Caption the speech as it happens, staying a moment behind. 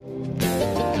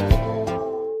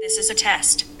This is a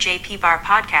test. JP Bar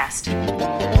Podcast.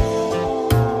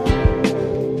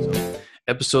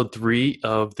 Episode 3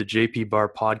 of the JP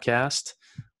Bar Podcast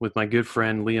with my good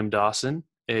friend Liam Dawson,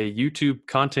 a YouTube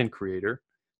content creator,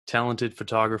 talented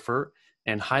photographer,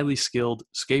 and highly skilled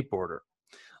skateboarder.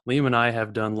 Liam and I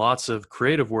have done lots of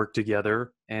creative work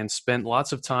together and spent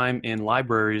lots of time in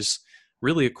libraries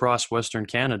really across Western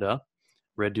Canada,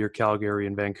 Red Deer, Calgary,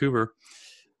 and Vancouver,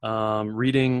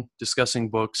 reading, discussing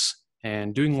books,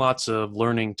 and doing lots of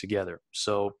learning together.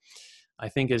 So I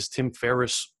think as Tim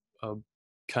Ferriss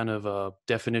kind of a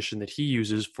definition that he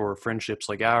uses for friendships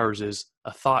like ours is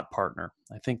a thought partner.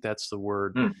 I think that's the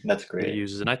word that's great. that he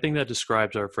uses. And I think that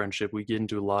describes our friendship. We get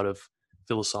into a lot of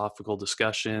philosophical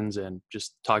discussions and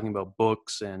just talking about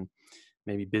books and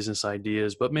maybe business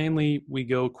ideas, but mainly we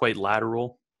go quite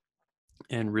lateral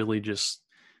and really just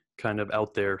kind of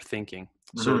out there thinking.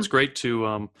 So it's great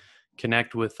to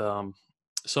connect with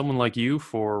someone like you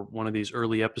for one of these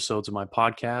early episodes of my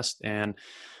podcast. And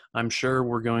I'm sure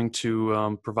we're going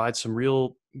to provide some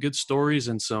real good stories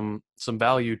and some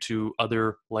value to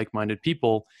other like-minded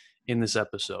people in this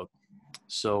episode.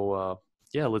 So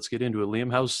yeah, let's get into it.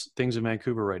 Liam, how's things in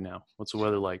Vancouver right now? What's the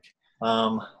weather like?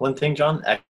 One thing, John,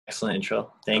 excellent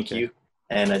intro. Thank you.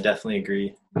 And I definitely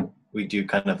agree. We do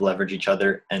kind of leverage each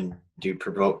other and do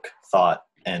provoke thought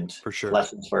and For sure.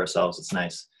 lessons for ourselves. It's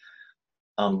nice.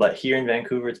 But here in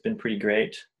Vancouver, it's been pretty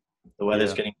great. The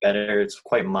weather's getting better. It's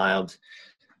quite mild,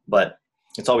 but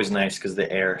it's always nice because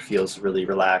the air feels really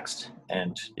relaxed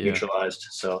and neutralized.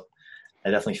 So I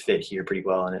definitely fit here pretty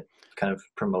well, and it kind of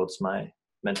promotes my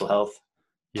mental health.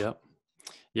 Yeah.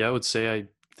 Yeah, I would say I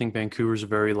think Vancouver's a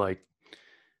very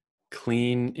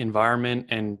clean environment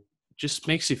and just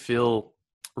makes you feel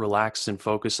relaxed and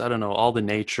focused. I don't know, all the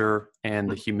nature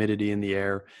and the humidity in the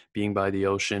air, being by the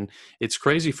ocean. It's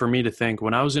crazy for me to think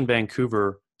when I was in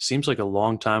Vancouver, seems like a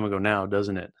long time ago now,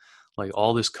 doesn't it? Like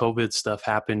all this COVID stuff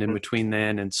happened in between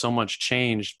then and so much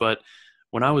changed. But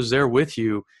when I was there with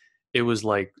you, it was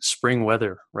like spring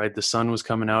weather, right? The sun was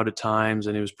coming out at times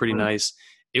and it was pretty nice.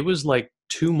 It was like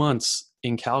 2 months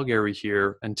in Calgary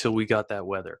here until we got that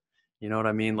weather. You know what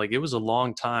I mean? Like it was a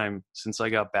long time since I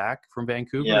got back from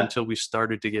Vancouver until we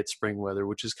started to get spring weather,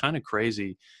 which is kind of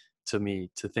crazy to me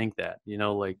to think that,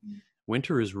 like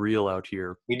winter is real out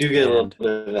here. We do get a little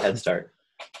bit of a head start.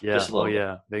 Yeah. Oh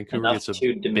yeah. Vancouver gets a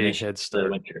big head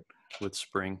start with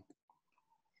spring.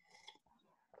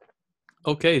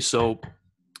 Okay. So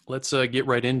let's get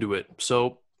right into it.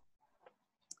 So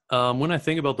when I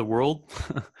think about the world,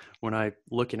 when I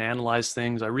look and analyze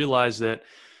things, I realize that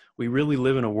we really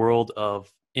live in a world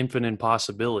of infinite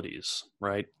possibilities,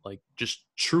 right? Like just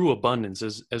true abundance.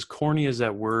 As corny as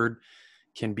that word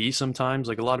can be sometimes,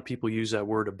 like a lot of people use that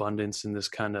word abundance in this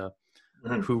kind of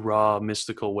hoorah,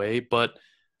 mystical way, but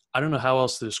I don't know how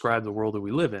else to describe the world that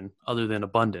we live in other than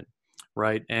abundant,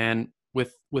 right? And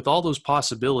with all those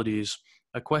possibilities,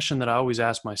 a question that I always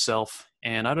ask myself,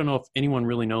 and I don't know if anyone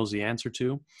really knows the answer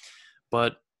to,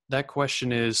 but that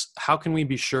question is, how can we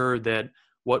be sure that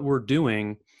what we're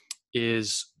doing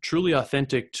is truly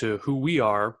authentic to who we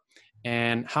are,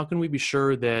 and how can we be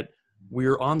sure that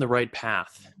we're on the right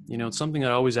path? It's something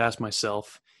I always ask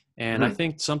myself, and I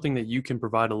think something that you can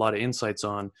provide a lot of insights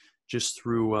on just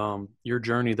through your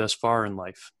journey thus far in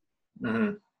life.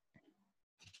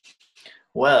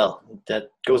 Well, that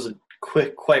goes a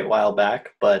quite while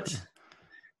back, but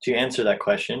to answer that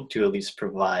question, to at least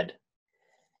provide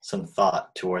some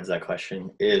thought towards that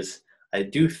question, is I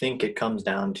do think it comes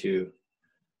down to,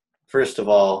 first of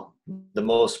all, the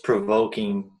most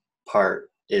provoking part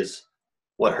is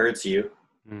what hurts you.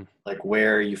 Like,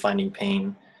 where are you finding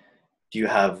pain? Do you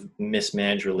have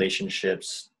mismanaged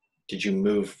relationships? Did you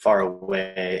move far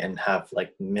away and have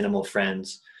minimal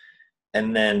friends?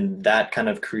 And then that kind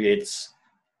of creates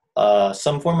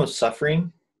some form of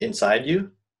suffering inside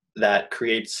you that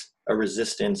creates a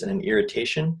resistance and an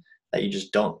irritation that you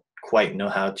just don't quite know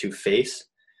how to face.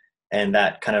 And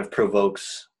that kind of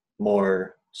provokes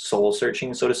more soul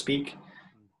searching, so to speak,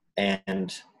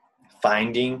 and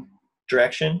finding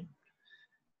direction.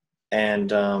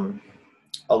 And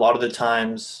a lot of the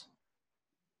times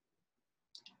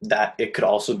that it could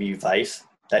also be vice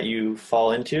that you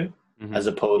fall into, as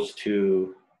opposed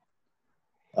to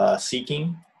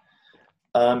seeking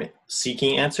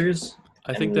answers.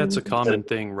 I think that's a common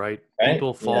thing, right?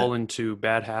 People fall into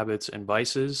bad habits and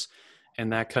vices,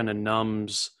 and that kind of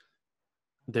numbs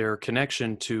their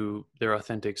connection to their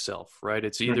authentic self, right?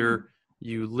 It's either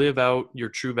you live out your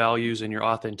true values and your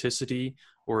authenticity,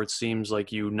 or it seems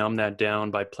like you numb that down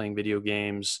by playing video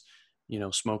games,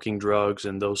 smoking drugs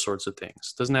and those sorts of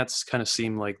things. Doesn't that kind of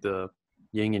seem like the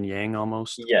yin and yang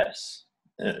almost? Yes.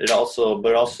 it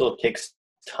also takes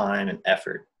time and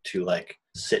effort to like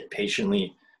sit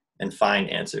patiently and find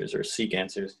answers or seek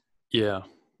answers. Yeah.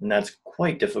 And that's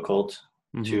quite difficult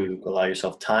to allow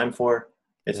yourself time for.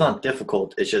 It's not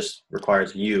difficult. It just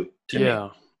requires you to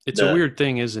make it's a weird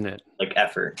thing, isn't it? Like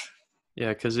effort. Yeah,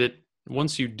 because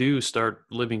once you do start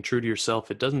living true to yourself,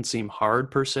 it doesn't seem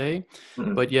hard per se.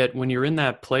 But yet when you're in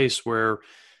that place where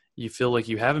you feel like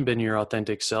you haven't been your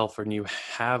authentic self and you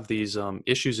have these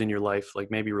issues in your life,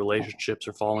 like maybe relationships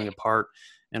are falling apart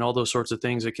and all those sorts of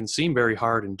things, it can seem very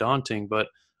hard and daunting. But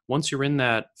once you're in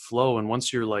that flow and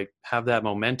once you're like have that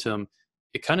momentum,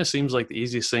 it kind of seems like the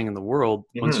easiest thing in the world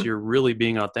once you're really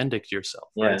being authentic to yourself.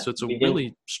 Right. So it's a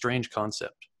really strange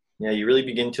concept. Yeah. You really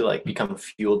begin to like become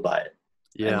fueled by it.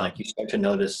 Yeah. And like you start to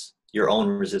notice your own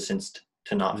resistance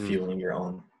to not fueling your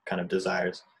own kind of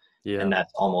desires. Yeah. And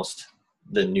that's almost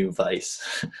the new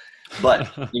vice.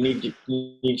 But you need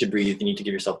to breathe. You need to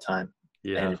give yourself time.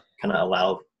 Yeah. And kind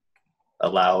of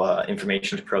allow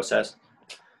information to process.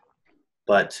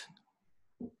 But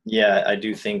yeah, I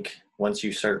do think once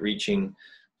you start reaching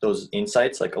those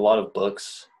insights, like a lot of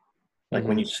books, like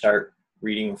when you start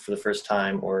reading for the first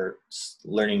time or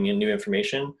learning new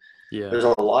information, there's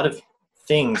a lot of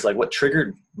things. Like what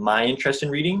triggered my interest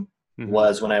in reading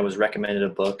was when I was recommended a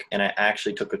book and I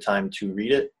actually took the time to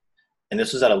read it. And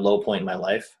this was at a low point in my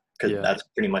life because that's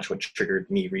pretty much what triggered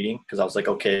me reading, because I was like,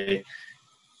 okay,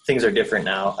 things are different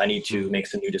now. I need to make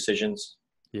some new decisions.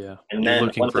 Yeah. And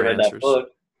then once I read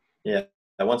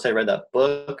that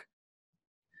book,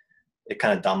 it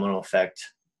kind of domino effect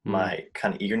my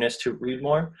kind of eagerness to read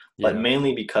more, but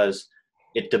mainly because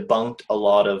it debunked a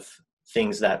lot of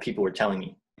things that people were telling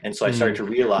me. And so I started to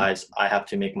realize I have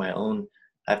to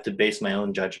base my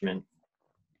own judgment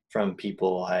from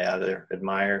people I either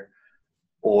admire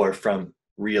or from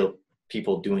real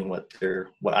people doing what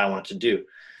I want to do.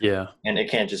 Yeah. And it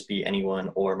can't just be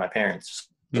anyone or my parents,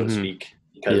 so to speak,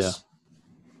 because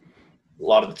a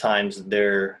lot of the times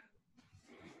they're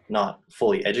not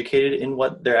fully educated in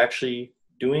what they're actually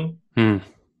doing,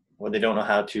 or they don't know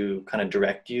how to kind of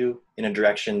direct you in a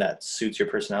direction that suits your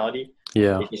personality.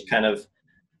 Yeah. They just kind of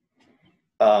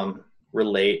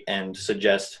relate and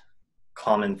suggest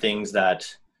common things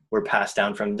that were passed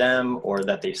down from them or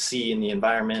that they see in the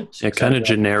environment. Yeah, kind of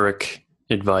generic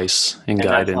advice and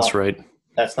guidance, right?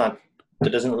 That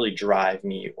doesn't really drive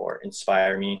me or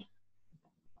inspire me,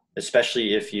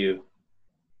 especially if you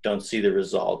don't see the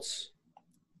results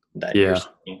that you're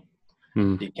seeing.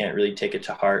 You can't really take it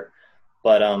to heart.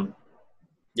 But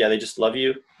they just love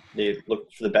you. They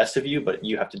look for the best of you, but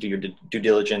you have to do your due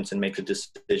diligence and make the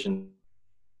decisions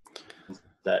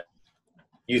that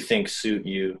you think suit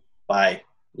you by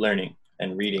learning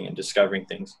and reading and discovering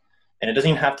things. And it doesn't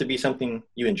even have to be something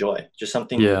you enjoy, just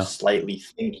something you slightly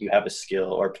think you have a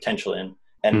skill or potential in,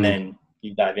 and then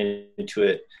you dive into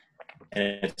it and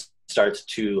it starts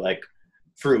to like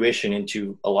fruition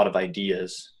into a lot of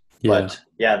ideas. But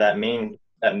that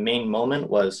main moment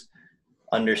was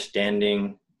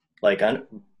understanding, like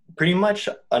pretty much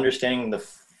understanding the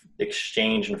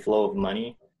exchange and flow of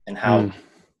money and how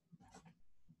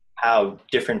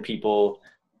different people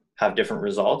have different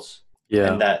results.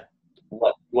 Yeah. And that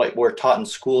what we're taught in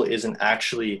school isn't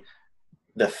actually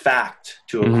the fact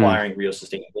to acquiring real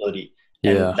sustainability.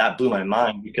 And that blew my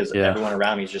mind because everyone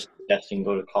around me is just suggesting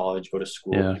go to college, go to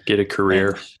school, get a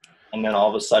career. And then all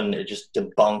of a sudden it just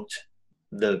debunked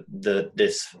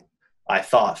this I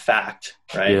thought fact,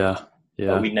 right? Yeah.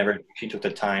 But we never actually took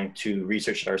the time to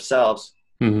research it ourselves.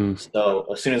 So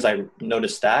as soon as I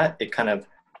noticed that, it kind of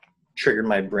triggered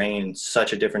my brain in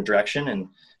such a different direction, and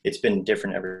it's been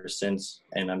different ever since.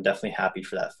 And I'm definitely happy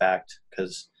for that fact,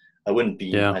 because I wouldn't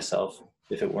be myself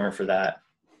if it weren't for that.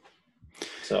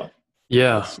 So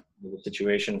that's the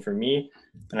situation for me.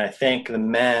 And I thank the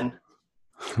man,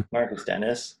 Marcus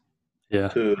Dennis,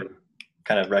 who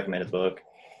kind of recommended the book.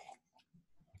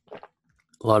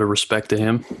 A lot of respect to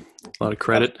him, a lot of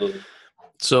credit. Absolutely.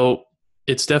 So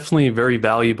it's definitely very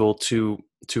valuable to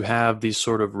have these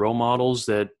sort of role models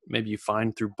that maybe you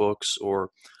find through books,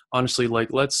 or honestly, like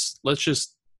let's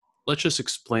just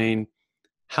explain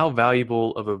how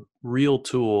valuable of a real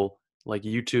tool like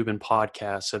YouTube and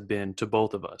podcasts have been to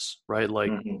both of us, right?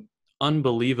 Like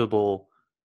unbelievable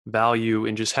value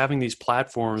in just having these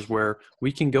platforms where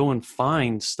we can go and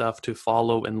find stuff to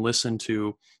follow and listen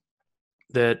to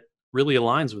that really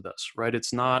aligns with us, right?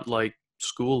 It's not like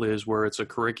school is, where it's a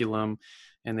curriculum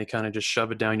and they kind of just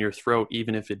shove it down your throat,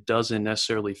 even if it doesn't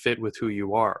necessarily fit with who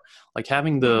you are. Like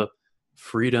having the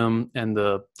freedom and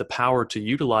the power to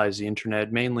utilize the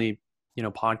internet, mainly,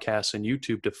 podcasts and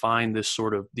YouTube, to find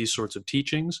these sorts of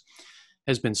teachings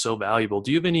has been so valuable.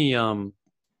 Do you have any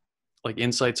like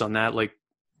insights on that? Like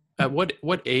at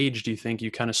what age do you think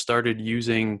you kind of started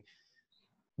using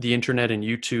the internet and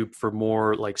YouTube for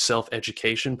more like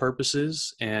self-education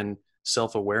purposes and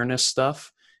self-awareness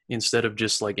stuff instead of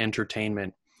just like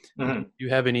entertainment? Mm-hmm. Do you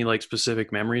have any like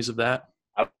specific memories of that?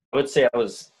 I would say I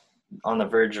was on the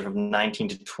verge of 19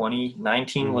 to 20.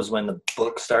 19 was when the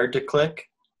book started to click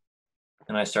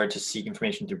and I started to seek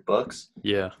information through books.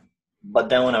 Yeah. But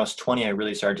then when I was 20, I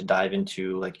really started to dive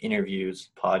into like interviews,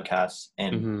 podcasts,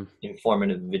 and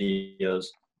informative videos,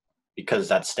 because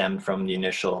that stemmed from the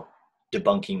initial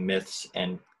debunking myths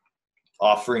and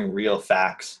offering real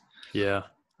facts. Yeah.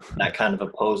 That kind of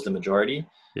opposed the majority.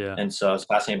 Yeah. And so I was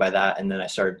fascinated by that. And then I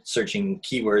started searching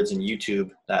keywords in YouTube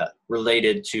that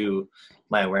related to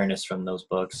my awareness from those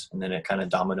books. And then it kind of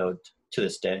dominoed to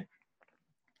this day.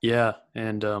 Yeah.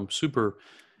 And super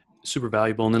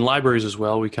valuable. And then libraries as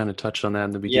well. We kind of touched on that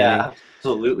in the beginning. Yeah,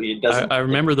 absolutely. It doesn't. I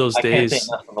remember those I days. can't say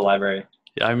enough of a library.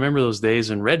 Yeah, I remember those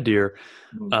days in Red Deer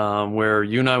where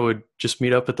you and I would just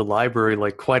meet up at the library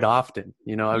like quite often.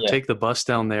 You know, I would take the bus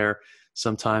down there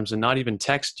sometimes and not even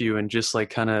text you, and just like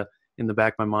kind of in the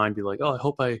back of my mind be like, oh, I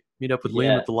hope I meet up with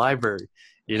Liam at the library,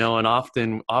 you know. And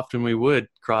often we would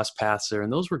cross paths there,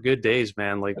 and those were good days,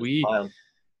 man. Like we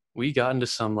got into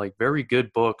some like very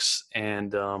good books,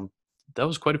 and that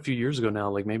was quite a few years ago now,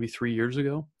 like maybe 3 years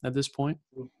ago at this point.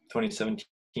 2017,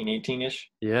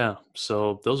 18-ish. Yeah.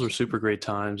 So those were super great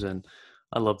times, and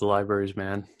I love the libraries,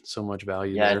 man. So much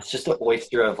value there. It's just an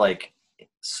oyster of like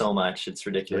so much. It's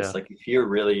ridiculous. Yeah. Like if you're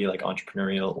really like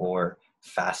entrepreneurial or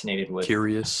fascinated with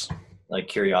curious, like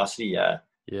curiosity,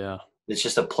 yeah, it's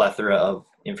just a plethora of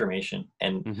information,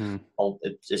 and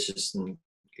it's just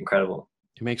incredible.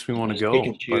 It makes me want to You go,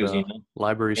 can choose, but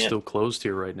library's still closed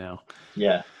here right now.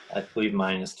 Yeah, I believe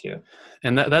mine is too.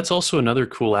 And that's also another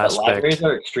cool But aspect. libraries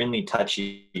are extremely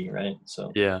touchy, right?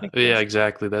 So yeah,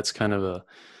 exactly. That's kind of a,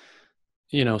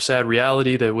 you know, sad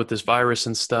reality that with this virus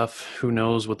and stuff, who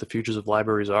knows what the futures of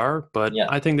libraries are. But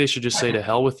I think they should just say to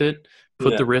hell with it,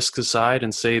 put the risks aside,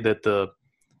 and say that the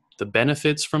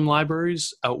benefits from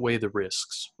libraries outweigh the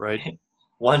risks, right?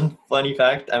 One funny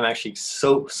fact I'm actually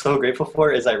so grateful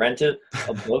for is I rented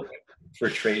a book for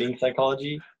trading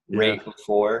psychology right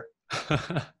before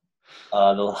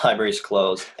the library's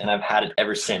closed, and I've had it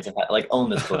ever since. I've had,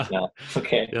 own this book now.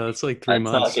 Okay. Yeah, it's like 3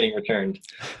 months. It's not getting returned.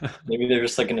 Maybe they're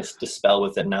just like going to dispel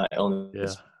with it now. I own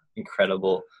this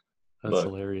incredible book.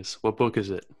 Hilarious. What book is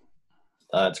it?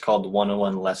 It's called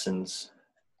 101 Lessons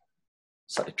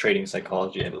Trading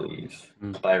Psychology, I believe,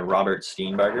 by Robert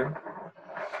Steenbarger.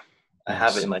 I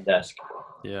have it in my desk.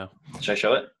 Yeah. Should I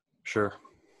show it? Sure.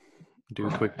 Do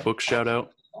a quick book shout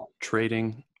out.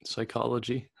 Trading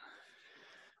Psychology.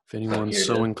 If anyone's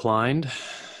so inclined.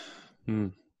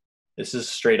 This is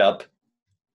straight up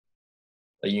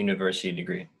a university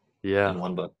degree. Yeah. In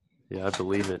one book. Yeah, I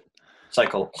believe it.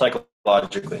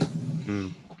 Psychologically.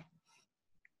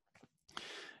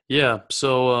 Yeah.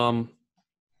 So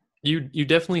you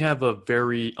definitely have a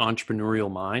very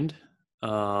entrepreneurial mind.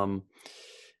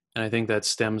 And I think that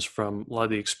stems from a lot of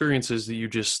the experiences that you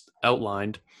just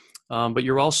outlined. But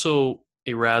you're also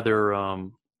a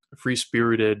rather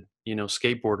free-spirited, you know,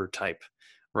 skateboarder type,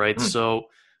 right? So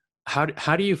how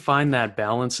do you find that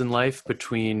balance in life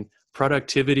between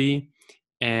productivity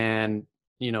and,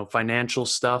 you know, financial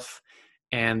stuff,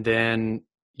 and then,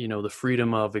 you know, the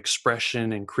freedom of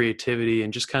expression and creativity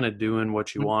and just kind of doing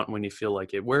what you want when you feel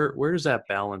like it? Where does that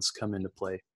balance come into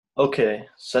play? Okay,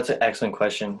 so that's an excellent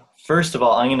question. First of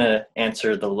all, I'm going to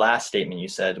answer the last statement you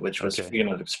said, which was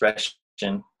freedom of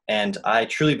expression. And I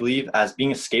truly believe, as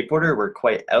being a skateboarder, we're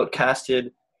quite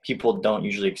outcasted. People don't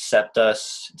usually accept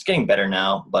us. It's getting better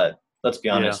now, but let's be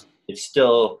honest, it's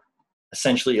still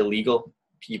essentially illegal.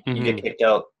 You get kicked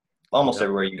out almost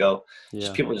everywhere you go.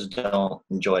 Just people just don't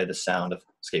enjoy the sound of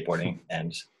skateboarding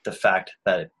and the fact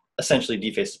that it essentially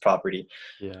defaces property.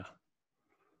 Yeah.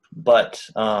 But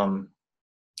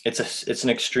it's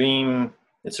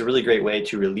a really great way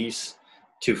to release,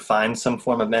 to find some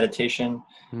form of meditation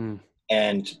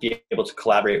and be able to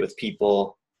collaborate with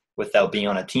people without being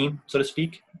on a team, so to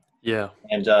speak. Yeah.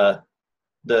 And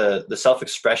the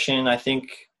self-expression, I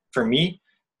think, for me,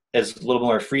 is a little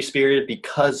more free-spirited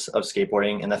because of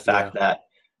skateboarding and the fact that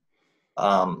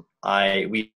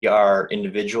we are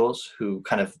individuals who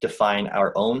kind of define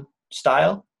our own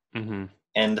style.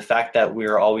 And the fact that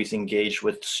we're always engaged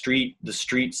with the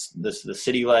streets, the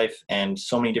city life, and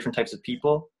so many different types of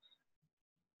people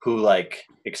who like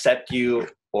accept you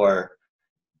or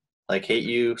like hate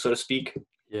you, so to speak.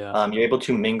 Yeah. You're able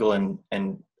to mingle and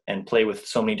play with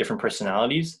so many different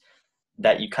personalities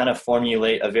that you kind of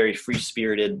formulate a very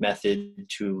free-spirited method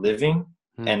to living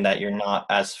and that you're not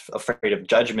as afraid of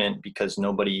judgment because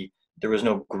there was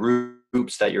no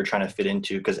groups that you're trying to fit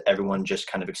into because everyone just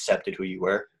kind of accepted who you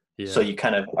were. Yeah. So you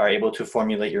kind of are able to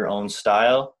formulate your own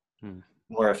style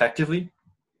more effectively.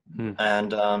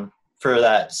 And for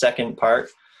that second part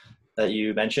that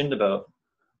you mentioned about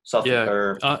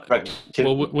productivity.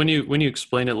 Well, when you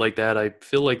explain it like that, I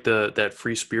feel like that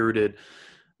free-spirited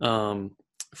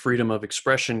freedom of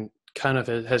expression kind of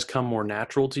has come more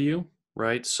natural to you,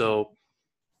 right? So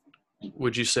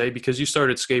would you say, because you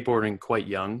started skateboarding quite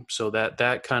young, so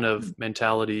that kind of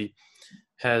mentality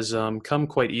has come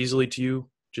quite easily to you,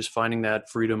 just finding that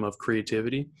freedom of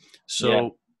creativity? So yeah,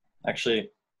 actually,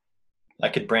 I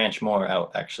could branch more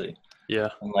out, actually. Yeah.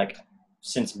 And like,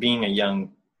 since being a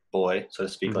young boy, so to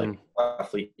speak, like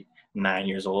roughly 9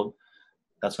 years old,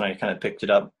 that's when I kind of picked it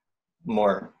up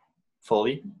more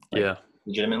fully,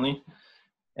 legitimately.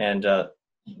 And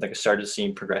like I started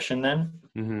seeing progression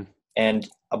then.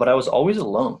 But I was always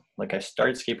alone. Like I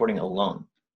started skateboarding alone.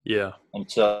 Yeah. And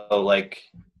so like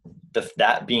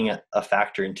that being a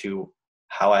factor into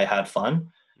how I had fun,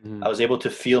 I was able to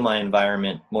feel my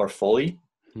environment more fully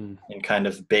and kind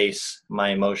of base my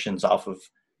emotions off of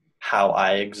how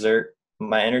I exert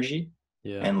my energy.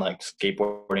 Yeah. And like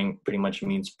skateboarding pretty much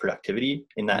means productivity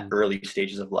in that early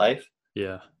stages of life.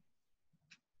 Yeah.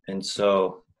 And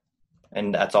so,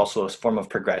 and that's also a form of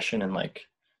progression and like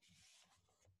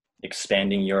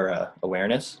expanding your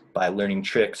awareness by learning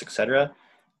tricks, etc.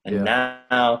 And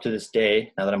now to this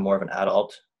day, now that I'm more of an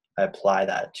adult, I apply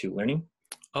that to learning.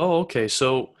 Oh, okay.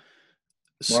 So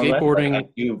skateboarding,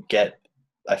 like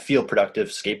I feel productive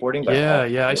skateboarding, but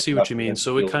I see what you mean.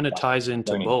 So it kind of ties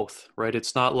into learning. both, right?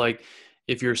 It's not like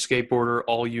if you're a skateboarder,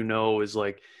 all you know is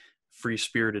like free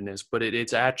spiritedness, but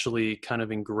it's actually kind of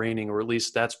ingraining, or at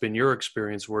least that's been your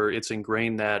experience, where it's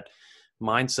ingrained that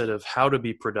mindset of how to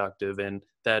be productive and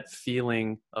that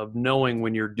feeling of knowing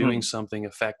when you're doing something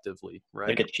effectively, right?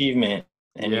 Like achievement,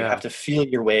 and you have to feel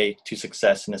your way to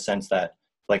success in the sense that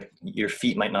like your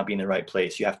feet might not be in the right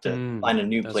place. You have to find a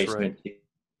new placement to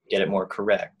get it more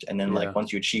correct. And then like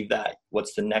once you achieve that,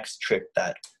 what's the next trick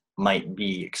that might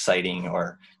be exciting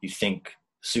or you think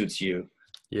suits you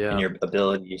and your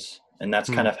abilities? And that's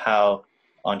kind of how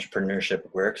entrepreneurship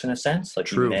works in a sense.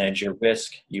 Like you manage your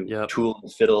risk, you tool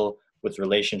and fiddle with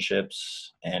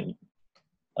relationships and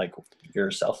like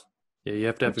yourself. Yeah, you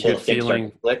have to have a good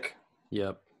feeling.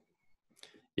 Yep.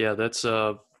 Yeah, that's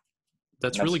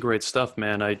really great stuff,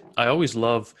 man. I always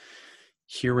love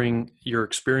hearing your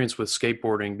experience with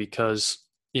skateboarding because,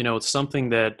 you know, it's something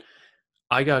that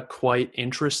I got quite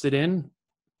interested in,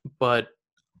 but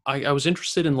I was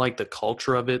interested in like the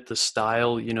culture of it, the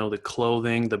style, you know, the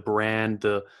clothing, the brand,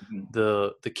 the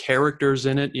characters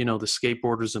in it. You know, the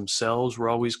skateboarders themselves were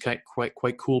always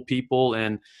quite cool people.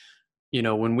 And, you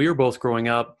know, when we were both growing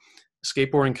up,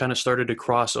 skateboarding kind of started to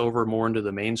cross over more into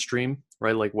the mainstream,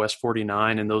 right? Like West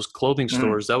 49 and those clothing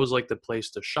stores, that was like the place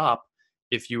to shop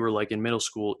if you were like in middle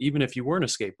school, even if you weren't a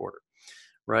skateboarder,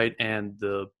 right? And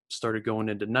started going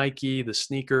into Nike, the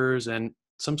sneakers, and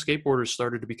some skateboarders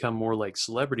started to become more like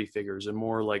celebrity figures and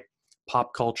more like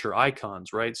pop culture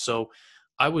icons, right? So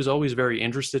I was always very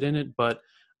interested in it, but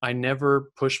I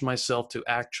never pushed myself to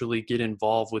actually get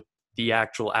involved with the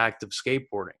actual act of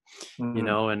skateboarding, you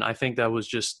know? And I think that was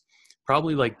just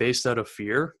probably like based out of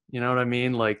fear, you know what I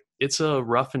mean? Like it's a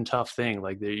rough and tough thing.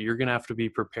 Like you're going to have to be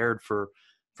prepared for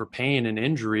pain and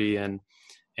injury and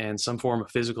some form of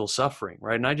physical suffering,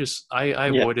 right? And I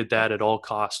avoided that at all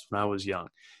costs when I was young,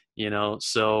 you know?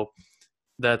 So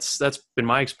that's been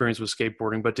my experience with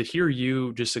skateboarding. But to hear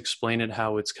you just explain it,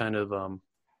 how it's kind of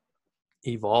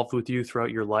evolved with you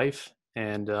throughout your life,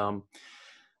 and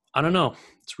I don't know,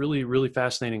 it's really, really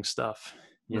fascinating stuff,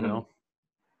 you know?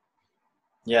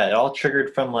 Yeah, it all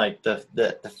triggered from like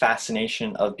the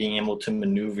fascination of being able to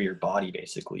maneuver your body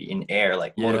basically in air,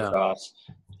 like motocross,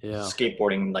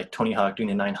 skateboarding, like Tony Hawk doing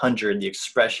the 900, the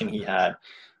expression he had.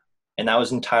 And that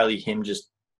was entirely him just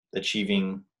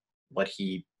achieving what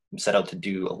he set out to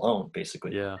do alone,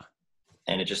 basically. Yeah.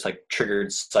 And it just like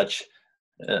triggered such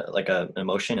like an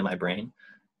emotion in my brain.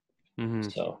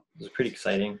 So it was pretty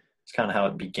exciting. It's kind of how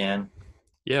it began.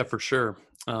 Yeah, for sure.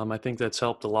 I think that's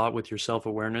helped a lot with your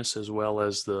self-awareness, as well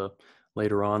as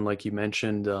later on, like you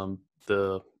mentioned,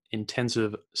 the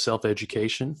intensive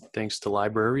self-education, thanks to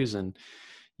libraries and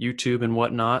YouTube and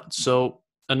whatnot. So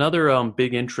another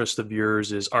big interest of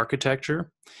yours is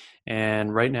architecture.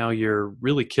 And right now you're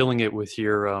really killing it with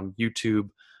your YouTube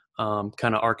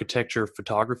kind of architecture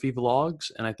photography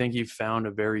vlogs. And I think you've found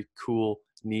a very cool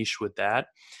niche with that.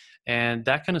 And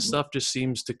that kind of stuff just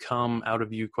seems to come out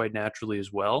of you quite naturally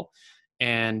as well.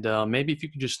 And maybe if you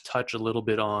could just touch a little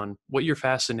bit on what your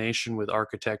fascination with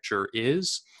architecture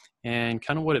is and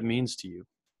kind of what it means to you.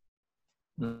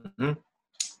 Hmm.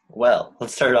 Well,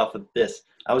 let's start off with this.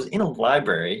 I was in a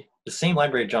library, the same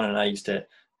library John and I used to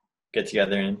get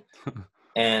together in.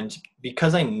 And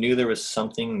because I knew there was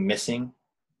something missing,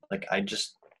 like I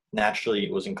just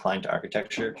naturally was inclined to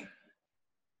architecture,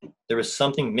 there was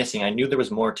something missing. I knew there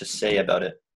was more to say about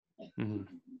it. Mm-hmm.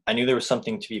 I knew there was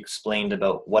something to be explained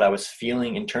about what I was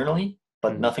feeling internally,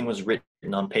 but Mm-hmm. nothing was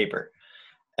written on paper.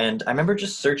 And I remember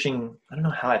just searching, I don't know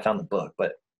how I found the book,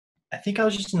 but I think I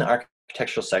was just in the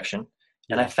architectural section,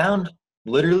 and I Yeah. found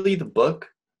literally the book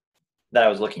that I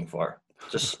was looking for,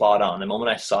 just spot on. The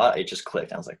moment I saw it, it just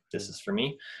clicked. I was like, this is for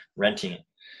me, renting it.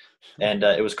 And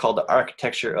it was called The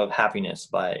Architecture of Happiness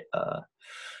by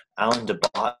Alan de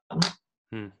Botton.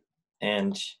 Hmm.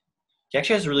 And he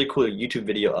actually has a really cool YouTube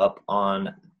video up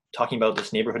on talking about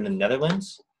this neighborhood in the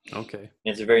Netherlands. Okay. And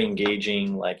it's a very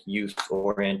engaging, like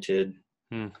youth-oriented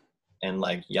Hmm. and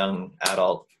like young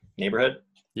adult neighborhood.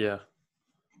 Yeah.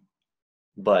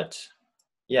 But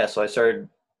yeah, so I started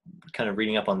kind of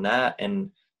reading up on that,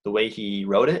 and the way he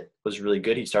wrote it was really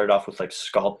good. He started off with like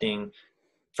sculpting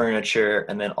furniture,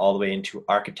 and then all the way into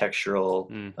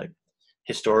architectural, like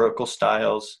historical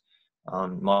styles,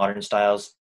 modern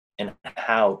styles, and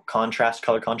how color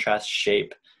contrast,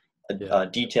 shape, Yeah.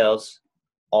 details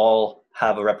all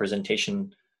have a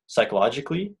representation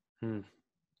psychologically.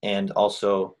 And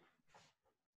also,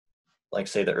 like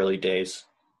say the early days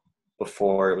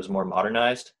before it was more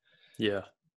modernized, Yeah.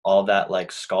 all that like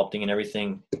sculpting and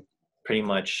everything pretty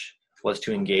much was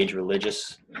to engage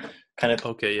religious kind of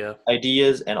Okay. Yeah.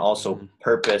 ideas and also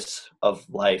purpose of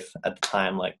life at the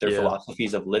time, like their Yeah.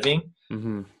 philosophies of living.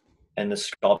 Mm-hmm. And the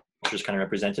sculptures kind of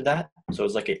represented that. So it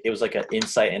was like an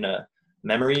insight and a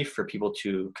memory for people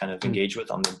to kind of engage with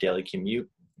on their daily commute,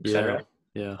 etc.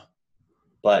 Yeah.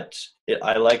 But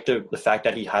I like the fact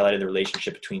that he highlighted the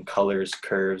relationship between colors,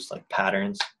 curves, like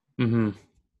patterns, Mm-hmm.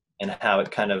 and how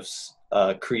it kind of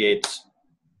creates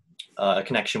a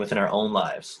connection within our own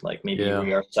lives. Like maybe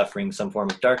we are suffering some form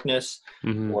of darkness,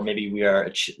 or maybe we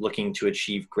are looking to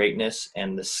achieve greatness,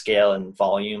 and the scale and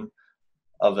volume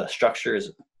of a structure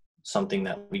is something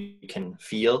that we can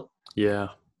feel. Yeah.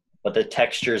 But the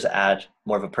textures add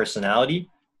more of a personality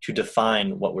to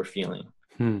define what we're feeling.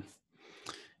 Yeah,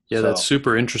 So, that's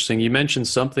super interesting. You mentioned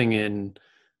something in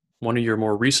one of your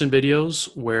more recent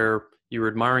videos where you were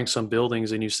admiring some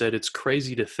buildings and you said it's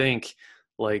crazy to think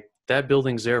like that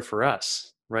building's there for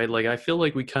us, right? Like I feel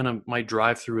like we kind of might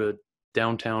drive through a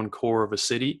downtown core of a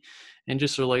city and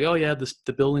just are like, oh yeah,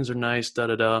 the buildings are nice, da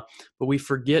da da. But we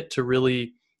forget to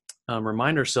really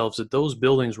remind ourselves that those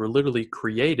buildings were literally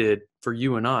created for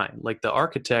you and I. Like the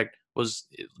architect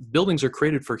buildings are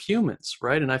created for humans,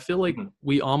 right? And I feel like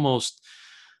we almost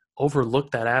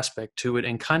overlook that aspect to it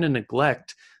and kind of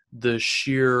neglect the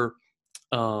sheer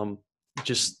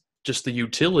just the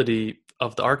utility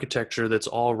of the architecture that's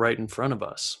all right in front of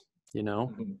us, you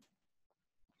know?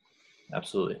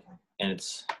 Absolutely. And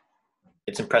it's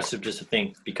impressive just to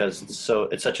think, because it's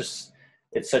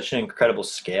such an incredible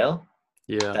scale.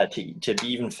 Yeah. That to be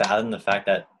even fathom the fact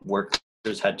that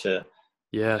workers had to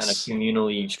kind of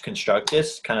communally construct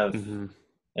this kind of, and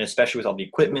especially with all the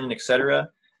equipment, etc.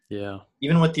 Yeah.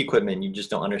 Even with the equipment, you just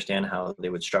don't understand how they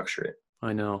would structure it.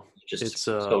 I know. It's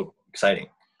so exciting.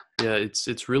 Yeah,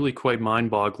 it's really quite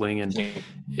mind-boggling. And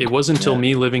it wasn't until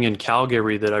me living in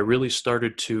Calgary that I really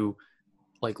started to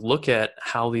like look at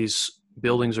how these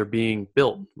buildings are being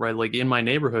built, right? Like in my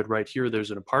neighborhood right here,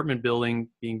 there's an apartment building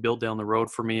being built down the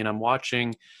road for me, and I'm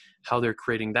watching how they're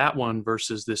creating that one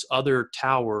versus this other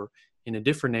tower in a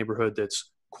different neighborhood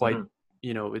that's quite,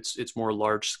 you know, it's more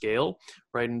large scale,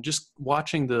 right? And just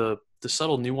watching the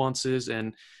subtle nuances,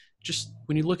 and just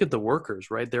when you look at the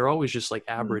workers, right, they're always just like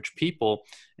average people,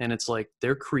 and it's like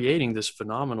they're creating this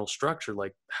phenomenal structure.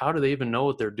 Like how do they even know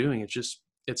what they're doing?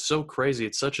 It's so crazy.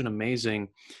 It's such an amazing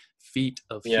feat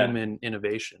of human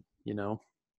innovation, you know?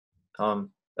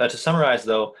 To summarize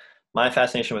though, my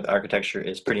fascination with architecture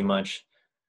is pretty much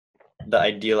the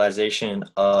idealization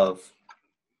of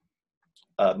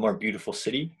a more beautiful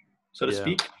city, so to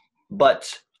speak.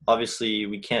 But obviously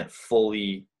we can't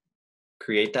fully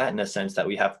create that, in the sense that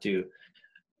we have to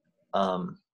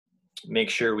make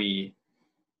sure we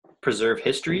preserve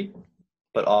history,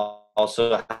 but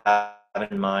also have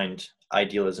in mind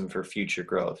idealism for future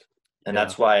growth. And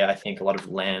that's why I think a lot of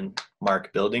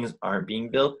landmark buildings aren't being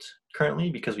built currently,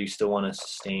 because we still want to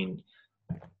sustain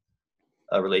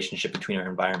a relationship between our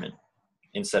environment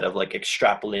instead of like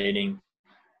extrapolating.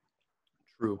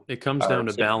 True. It comes down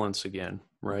to balance again.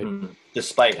 Right.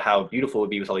 Despite how beautiful it would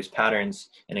be with all these patterns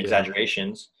and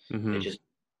exaggerations, it just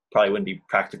probably wouldn't be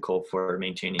practical for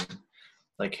maintaining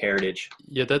like heritage.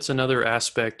 Yeah, that's another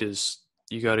aspect, is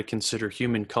you got to consider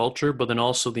human culture, but then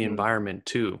also the environment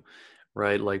too,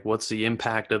 right? Like what's the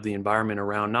impact of the environment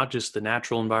around not just the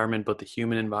natural environment, but the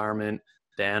human environment,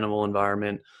 the animal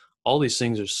environment. All these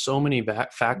things, there's so many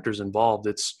factors involved.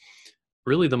 It's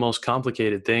really the most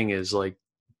complicated thing is like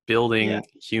building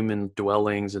human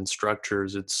dwellings and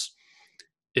structures. It's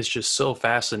just so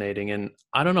fascinating. And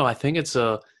I don't know, I think it's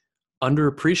a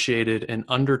underappreciated and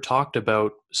under talked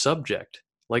about subject.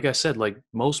 Like I said, like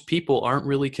most people aren't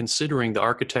really considering the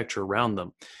architecture around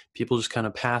them. People just kind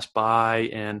of pass by,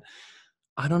 and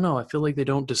I don't know, I feel like they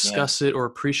don't discuss it or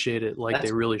appreciate it like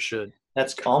they really should.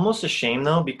 That's almost a shame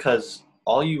though, because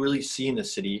all you really see in the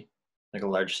city, like a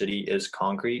large city, is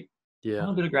concrete, a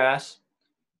little bit of grass,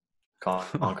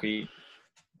 concrete,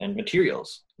 and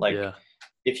materials. Like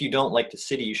if you don't like the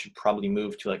city, you should probably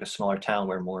move to like a smaller town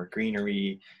where more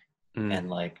greenery and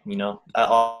like, you know,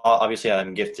 obviously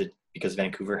I'm gifted because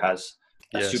Vancouver has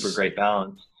a super great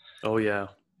balance. Oh yeah.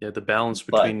 Yeah. The balance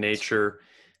between nature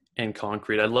and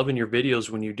concrete. I love in your videos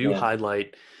when you do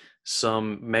highlight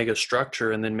some mega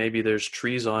structure and then maybe there's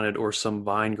trees on it or some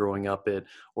vine growing up it,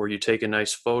 or you take a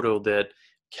nice photo that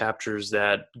captures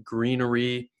that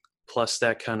greenery plus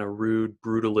that kind of rude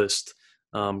brutalist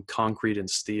concrete and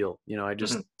steel. You know, I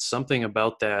just something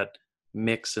about that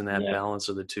mix and that balance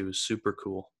of the two is super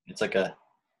cool. It's like a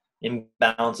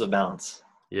imbalance of balance.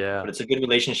 Yeah. But it's a good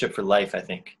relationship for life, I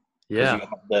think. Yeah. You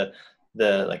have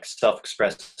the like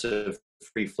self-expressive,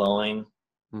 free-flowing.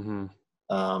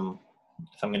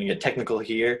 If I'm going to get technical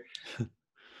here,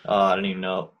 I don't even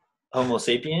know. Homo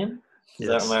sapien?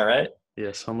 Am I right?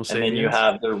 Yes, Homo sapiens. And then you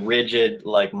have the rigid,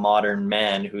 like modern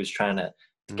man who's trying to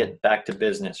get back to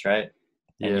business, right?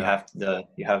 And you have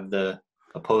the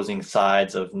opposing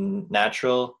sides of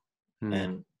natural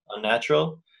and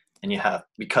unnatural, and you have,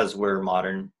 because we're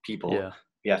modern people,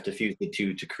 you have to fuse the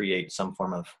two to create some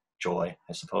form of joy,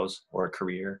 I suppose, or a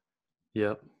career.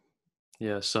 Yep.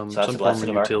 Yeah, some So form of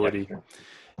utility.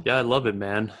 Yeah, I love it,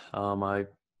 man. I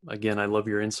love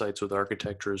your insights with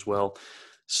architecture as well.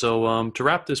 So to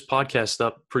wrap this podcast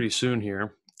up pretty soon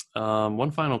here,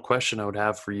 one final question I would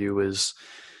have for you is,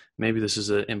 maybe this is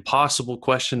an impossible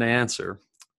question to answer,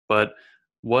 but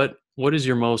what is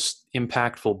your most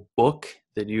impactful book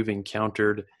that you've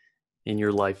encountered in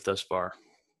your life thus far?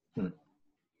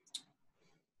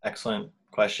 Excellent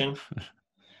question.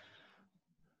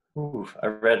 Ooh, I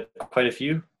read quite a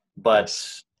few, but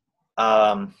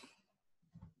I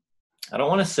don't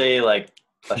want to say like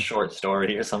a short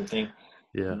story or something.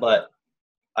 Yeah. But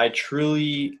I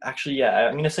truly,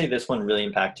 I'm going to say this one really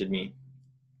impacted me.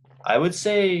 I would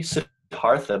say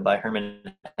Siddhartha by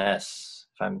Herman Hesse,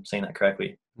 if I'm saying that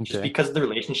correctly. Okay. Just because of the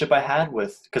relationship I had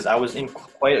because I was in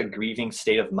quite a grieving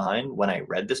state of mind when I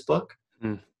read this book.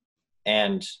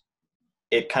 And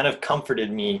it kind of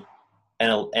comforted me and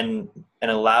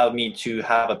allowed me to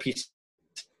have a peace,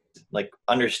 like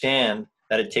understand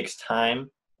that it takes time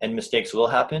and mistakes will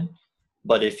happen.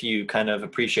 But if you kind of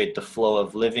appreciate the flow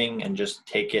of living and just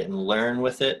take it and learn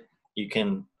with it, you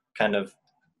can kind of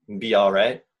be all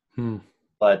right.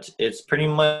 But it's pretty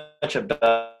much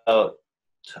about,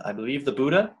 I believe, the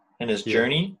Buddha and his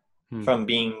journey from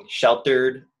being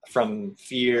sheltered from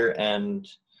fear and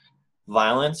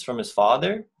violence from his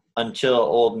father until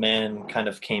old man kind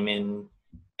of came in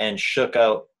and shook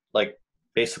out, like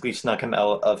basically snuck him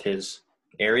out of his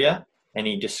area. And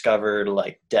he discovered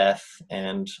like death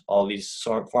and all these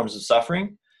forms of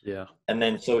suffering. Yeah. And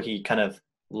then so he kind of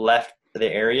left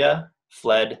the area,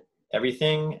 fled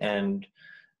everything, and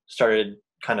started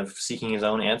kind of seeking his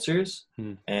own answers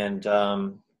and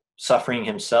suffering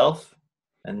himself,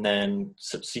 and then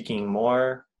seeking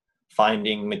more,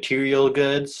 finding material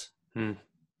goods,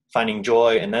 finding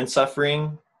joy, and then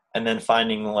suffering, and then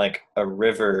finding like a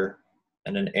river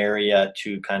and an area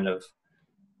to kind of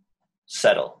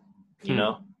settle. You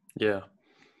know? Yeah.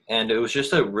 And it was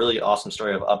just a really awesome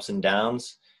story of ups and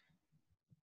downs,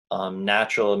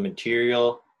 natural and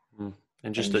material,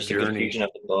 and just a journey. A fusion of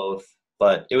both.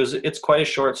 But it's quite a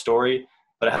short story,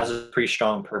 but it has a pretty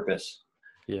strong purpose.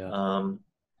 Yeah.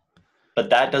 But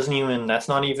that's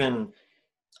not even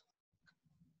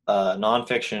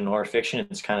nonfiction or fiction.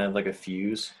 It's kind of like a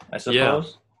fuse, I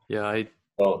suppose. Yeah.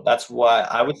 So that's why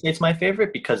I would say it's my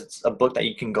favorite, because it's a book that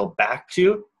you can go back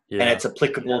to. Yeah. And it's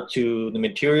applicable to the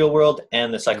material world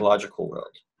and the psychological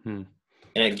world. And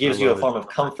it gives you a form of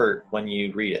comfort when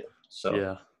you read it.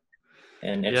 So,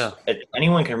 and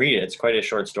anyone can read it. It's quite a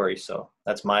short story. So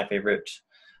that's my favorite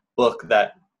book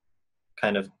that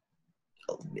kind of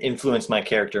influenced my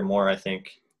character more, I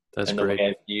think, That's and the great. way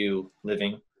I view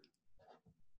living.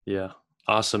 Yeah.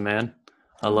 Awesome, man.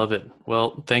 I love it.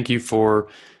 Well, thank you for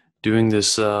doing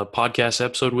this podcast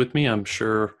episode with me. I'm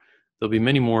sure there'll be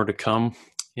many more to come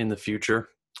in the future.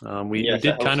 We Yes, I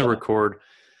did hope kind of so. record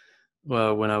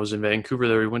when I was in Vancouver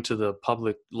there. We went to the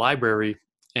public library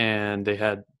and they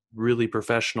had really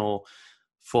professional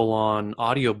full-on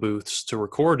audio booths to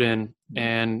record in.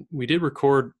 And we did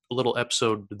record a little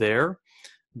episode there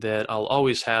that I'll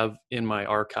always have in my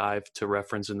archive to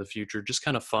reference in the future. Just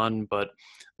kind of fun, but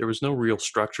there was no real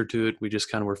structure to it. We just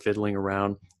kind of were fiddling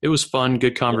around. It was fun,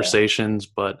 good conversations,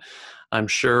 but I'm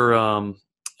sure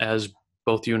as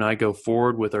both you and I go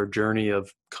forward with our journey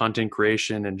of content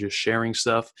creation and just sharing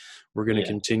stuff, we're going to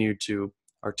continue to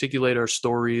articulate our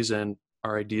stories and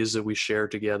our ideas that we share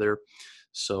together.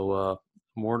 So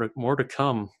more to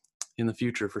come in the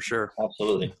future for sure.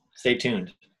 Absolutely. Stay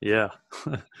tuned. Yeah.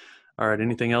 All right.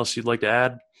 Anything else you'd like to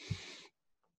add?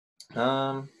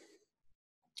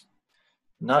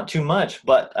 Not too much,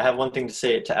 but I have one thing to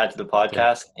say to add to the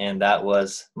podcast, and that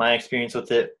was my experience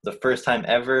with it. The first time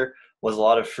ever was a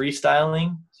lot of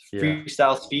freestyling,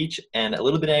 freestyle speech, and a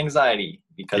little bit of anxiety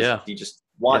because you just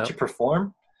want to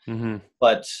perform. Mm-hmm.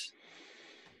 But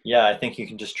yeah, I think you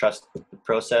can just trust the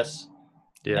process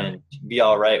and be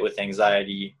all right with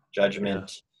anxiety,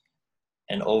 judgment,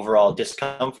 and overall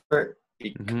discomfort.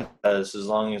 Because as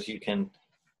long as you can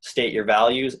state your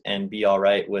values and be all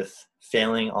right with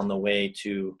failing on the way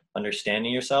to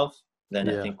understanding yourself, then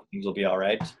I think things will be all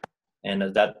right. And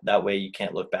that way you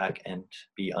can't look back and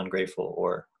be ungrateful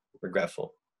or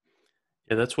regretful.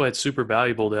 Yeah, that's why it's super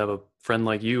valuable to have a friend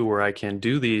like you where I can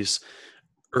do these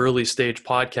early stage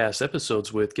podcast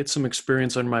episodes with, get some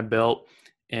experience under my belt,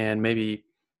 and maybe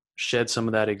shed some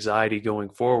of that anxiety going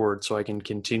forward so I can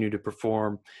continue to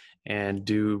perform and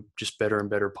do just better and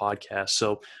better podcasts.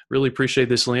 So really appreciate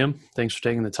this, Liam. Thanks for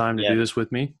taking the time to do this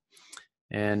with me.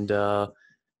 And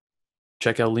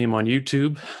check out Liam on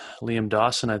YouTube, Liam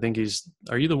Dawson. I think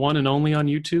are you the one and only on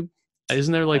YouTube?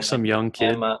 Isn't there like some young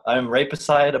kid? I'm right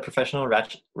beside a professional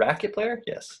racket player.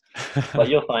 Yes, but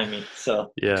you'll find me.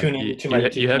 So tune in to my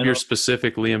YouTube you have channel. your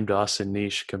specific Liam Dawson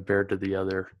niche compared to the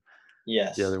other.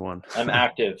 Yes, the other one. I'm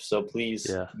active, so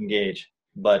please engage.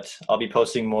 But I'll be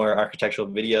posting more architectural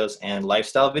videos and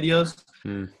lifestyle videos.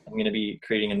 I'm going to be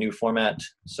creating a new format,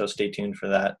 so stay tuned for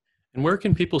that. And where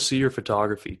can people see your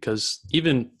photography? Because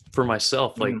even for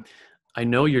myself, like I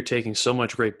know you're taking so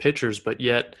much great pictures, but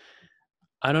yet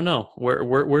I don't know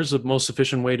where's the most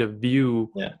efficient way to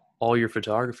view all your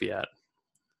photography at?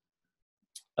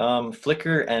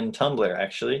 Flickr and Tumblr,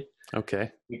 actually.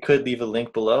 Okay. We could leave a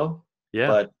link below. Yeah,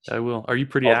 but I will. Are you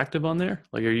pretty active on there?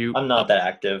 Like, are you? I'm not that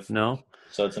active. No.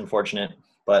 So it's unfortunate,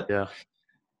 but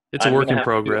it's a work in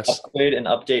progress. Upgrade and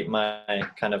update my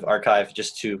kind of archive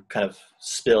just to kind of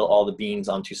spill all the beans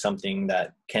onto something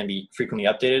that can be frequently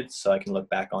updated, so I can look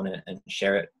back on it and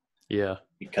share it. Yeah.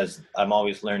 Because I'm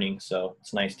always learning, so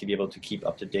it's nice to be able to keep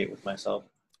up to date with myself.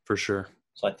 For sure.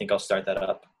 So I think I'll start that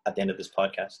up at the end of this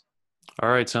podcast. All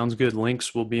right, sounds good.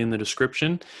 Links will be in the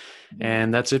description.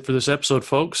 And that's it for this episode,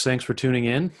 folks. Thanks for tuning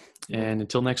in. And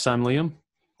until next time, Liam.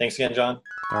 Thanks again, John.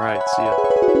 All right, see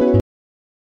ya.